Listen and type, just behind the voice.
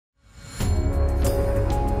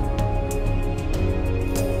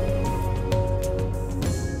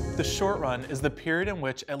short run is the period in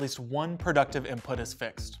which at least one productive input is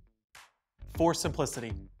fixed. For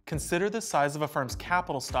simplicity, consider the size of a firm's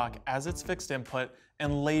capital stock as its fixed input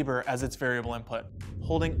and labor as its variable input,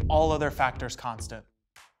 holding all other factors constant.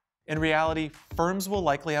 In reality, firms will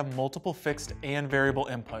likely have multiple fixed and variable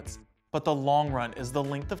inputs, but the long run is the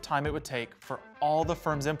length of time it would take for all the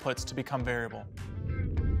firm's inputs to become variable.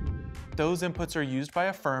 Those inputs are used by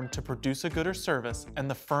a firm to produce a good or service, and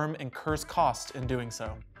the firm incurs costs in doing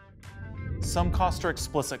so. Some costs are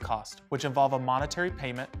explicit costs, which involve a monetary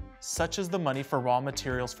payment, such as the money for raw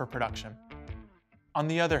materials for production. On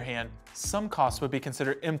the other hand, some costs would be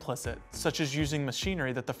considered implicit, such as using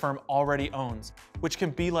machinery that the firm already owns, which can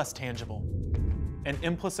be less tangible. An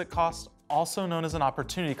implicit cost, also known as an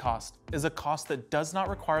opportunity cost, is a cost that does not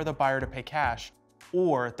require the buyer to pay cash,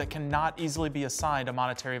 or that cannot easily be assigned a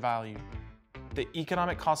monetary value. The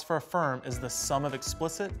economic cost for a firm is the sum of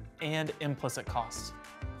explicit and implicit costs.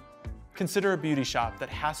 Consider a beauty shop that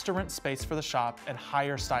has to rent space for the shop and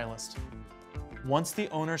hire stylists. Once the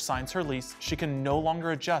owner signs her lease, she can no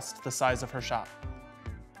longer adjust the size of her shop.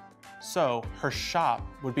 So, her shop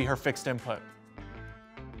would be her fixed input.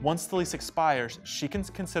 Once the lease expires, she can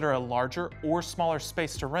consider a larger or smaller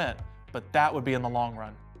space to rent, but that would be in the long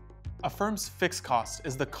run. A firm's fixed cost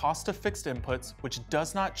is the cost of fixed inputs which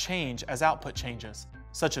does not change as output changes,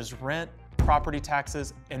 such as rent, property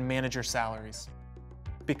taxes, and manager salaries.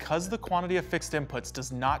 Because the quantity of fixed inputs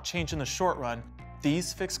does not change in the short run,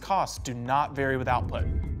 these fixed costs do not vary with output.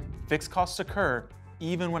 Fixed costs occur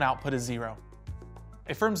even when output is zero.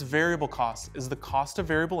 A firm's variable cost is the cost of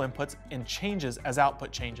variable inputs and changes as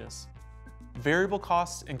output changes. Variable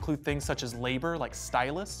costs include things such as labor like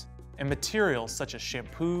stylists and materials such as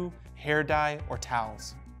shampoo, hair dye, or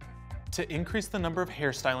towels. To increase the number of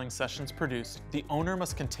hairstyling sessions produced, the owner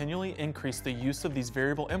must continually increase the use of these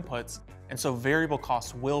variable inputs, and so variable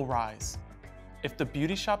costs will rise. If the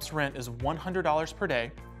beauty shop's rent is $100 per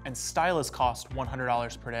day and stylists cost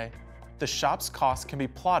 $100 per day, the shop's cost can be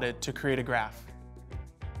plotted to create a graph.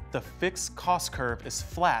 The fixed cost curve is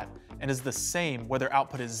flat and is the same whether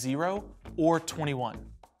output is 0 or 21.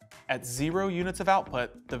 At 0 units of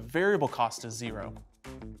output, the variable cost is 0.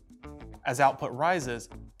 As output rises,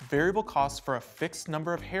 variable costs for a fixed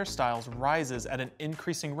number of hairstyles rises at an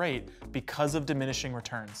increasing rate because of diminishing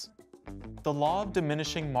returns. The law of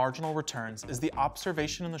diminishing marginal returns is the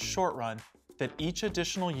observation in the short run that each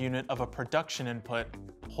additional unit of a production input,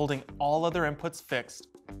 holding all other inputs fixed,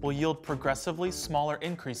 will yield progressively smaller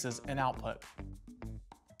increases in output.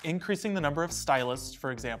 Increasing the number of stylists,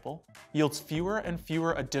 for example, yields fewer and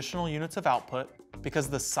fewer additional units of output because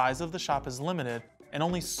the size of the shop is limited and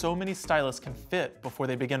only so many stylists can fit before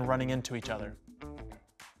they begin running into each other.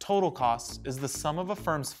 Total cost is the sum of a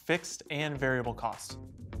firm's fixed and variable cost.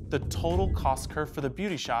 The total cost curve for the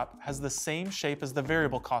beauty shop has the same shape as the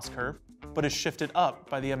variable cost curve, but is shifted up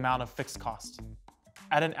by the amount of fixed cost.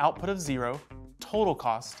 At an output of 0, total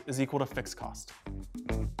cost is equal to fixed cost.